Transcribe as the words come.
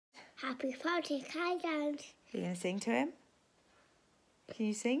Happy birthday, Kylan. Are you going to sing to him? Can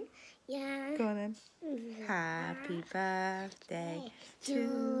you sing? Yeah. Go on then. Happy birthday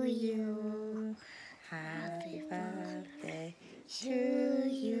to you. Happy birthday to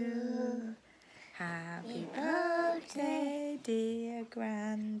you. Happy birthday, dear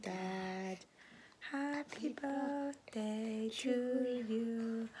Grandad. Happy birthday to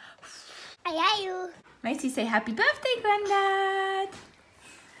you. I love you. Macy, say happy birthday, Grandad.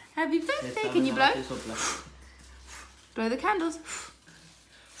 Happy birthday. Can you blow? Blow the candles.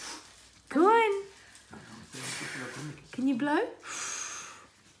 Go on. Can you blow?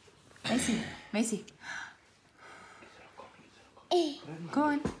 Macy, Macy. Go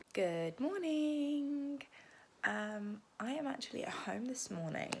on. Good morning. I am actually at home this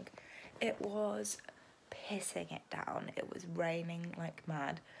morning. It was pissing it down. It was raining like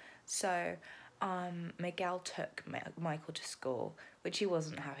mad. So Miguel took Michael to school, which he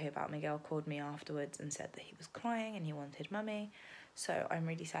wasn't happy about. Miguel called me afterwards and said that he was crying and he wanted mummy. So I'm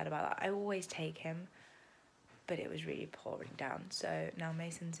really sad about that. I always take him, but it was really pouring down. So now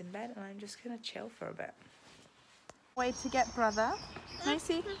Mason's in bed and I'm just going to chill for a bit. Way to get brother.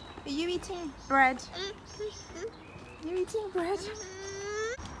 Macy, are you eating bread? Are you eating bread?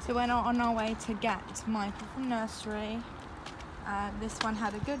 So we're not on our way to get Michael from nursery. This one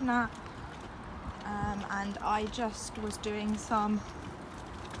had a good nap. And I just was doing some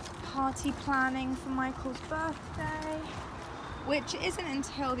party planning for Michael's birthday, which isn't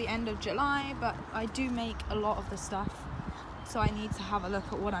until the end of July, but I do make a lot of the stuff, so I need to have a look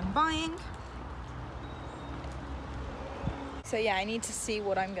at what I'm buying. So yeah, I need to see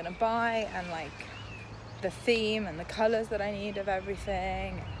what I'm gonna buy and like the theme and the colors that I need of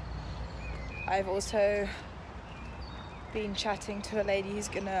everything. I've also been chatting to a lady who's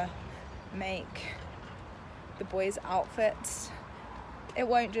gonna make the boys' outfits. It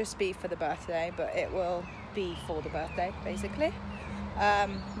won't just be for the birthday, but it will be for the birthday, basically.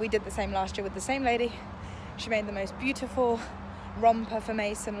 We did the same last year with the same lady. She made the most beautiful romper for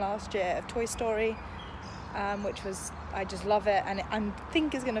Mason last year of Toy Story, which was, I just love it, and I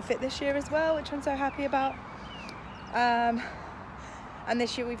think is gonna fit this year as well, which I'm so happy about. And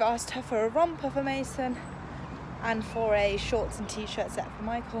this year we've asked her for a romper for Mason and for a shorts and t-shirt set for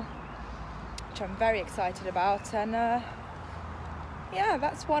Michael, which I'm very excited about. And yeah,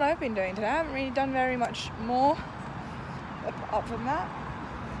 that's what I've been doing today. I haven't really done very much more apart from that,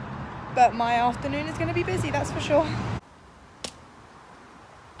 but my afternoon is going to be busy, that's for sure.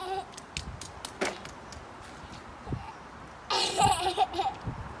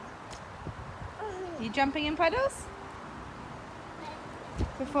 You jumping in puddles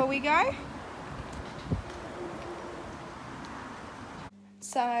before we go?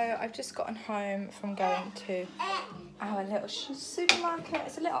 So I've just gotten home from going to our little supermarket.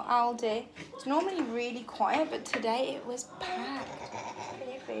 It's a little Aldi. It's normally really quiet, but today it was packed.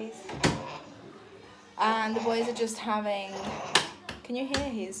 Can you please? And the boys are just having, can you hear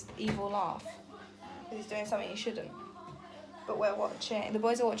his evil laugh? He's doing something he shouldn't. But we're watching, the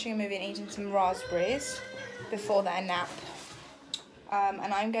boys are watching a movie and eating some raspberries before their nap.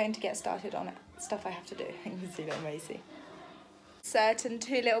 And I'm going to get started on stuff I have to do. You can see that, Macy. Certain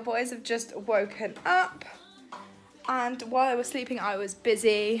two little boys have just woken up, and while I was sleeping I was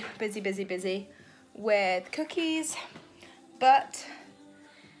busy with cookies, but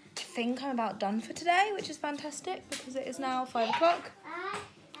I think I'm about done for today, which is fantastic because it is now 5 o'clock,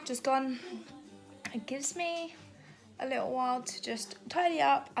 just gone. It gives me a little while to just tidy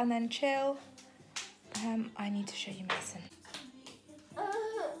up and then chill. I need to show you Mason.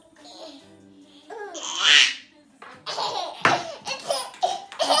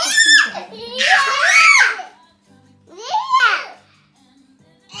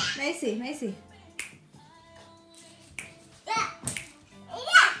 Macy.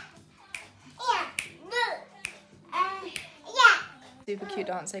 Super cute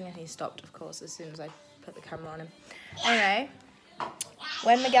dancing, and he stopped, of course, as soon as I put the camera on him. Anyway,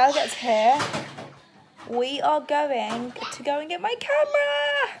 when Miguel gets here, we are going to go and get my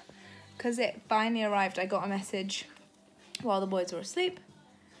camera because it finally arrived. I got a message while the boys were asleep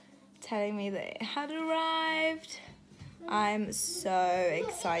telling me that it had arrived. I'm so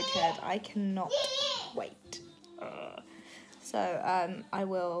excited. I cannot wait. So I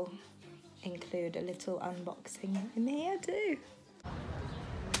will include a little unboxing in here too.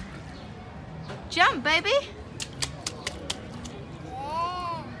 Jump, baby!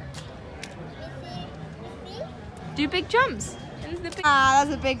 Do big jumps. Ah,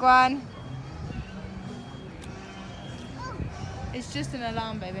 that's a big one. It's just an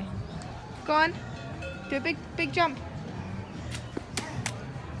alarm, baby. Go on. Do a big jump.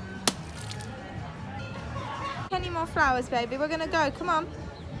 Any more flowers, baby? We're gonna go. Come on.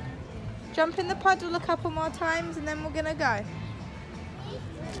 Jump in the puddle a couple more times and then we're gonna go.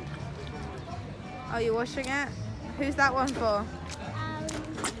 Oh, you're washing it? Who's that one for?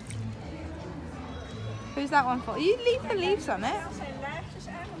 Who's that one for? You leave the leaves on it.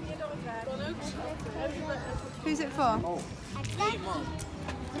 Who's it for?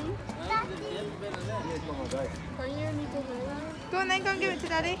 Go on then, go and give it to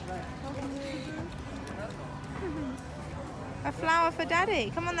Daddy. A flower for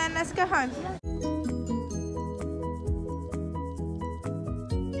Daddy. Come on then, let's go home.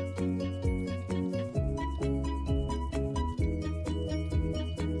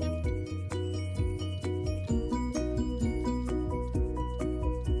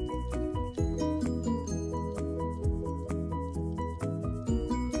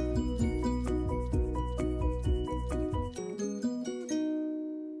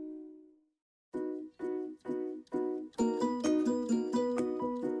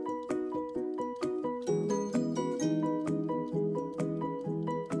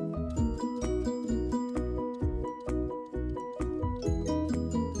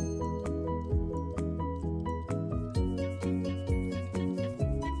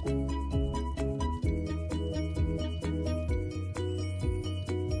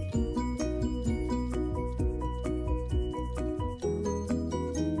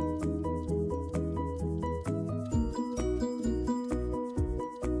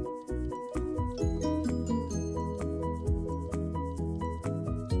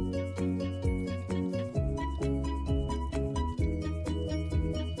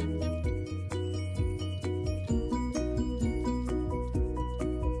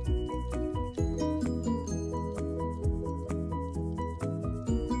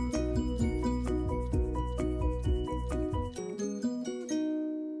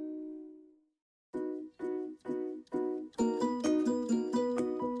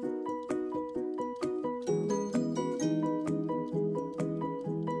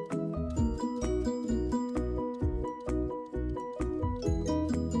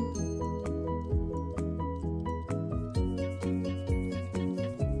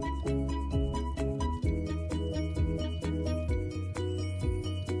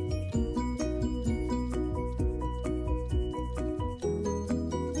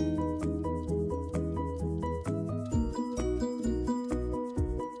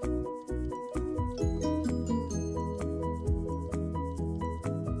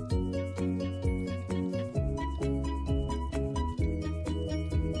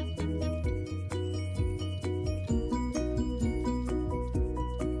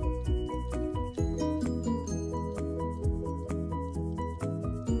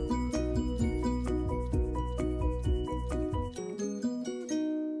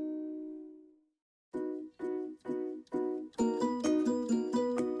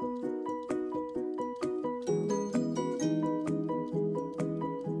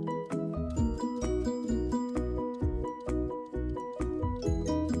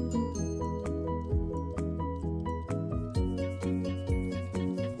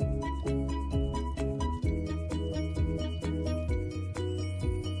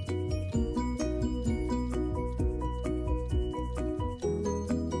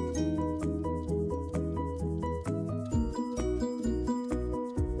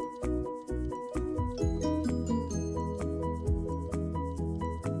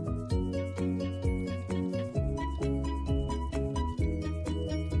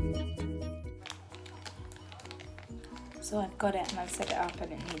 So I've got it and I've set it up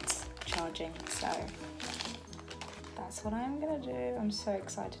and it needs charging, so that's what I'm gonna do. I'm so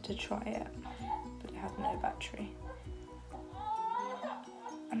excited to try it, but I have no battery.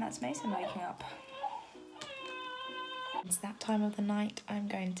 And that's Mason waking up. It's that time of the night. I'm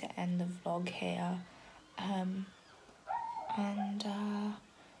going to end the vlog here. I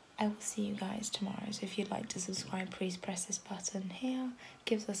will see you guys tomorrow. So if you'd like to subscribe, please press this button here.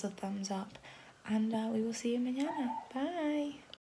 Gives us a thumbs up. And we will see you mañana. Bye.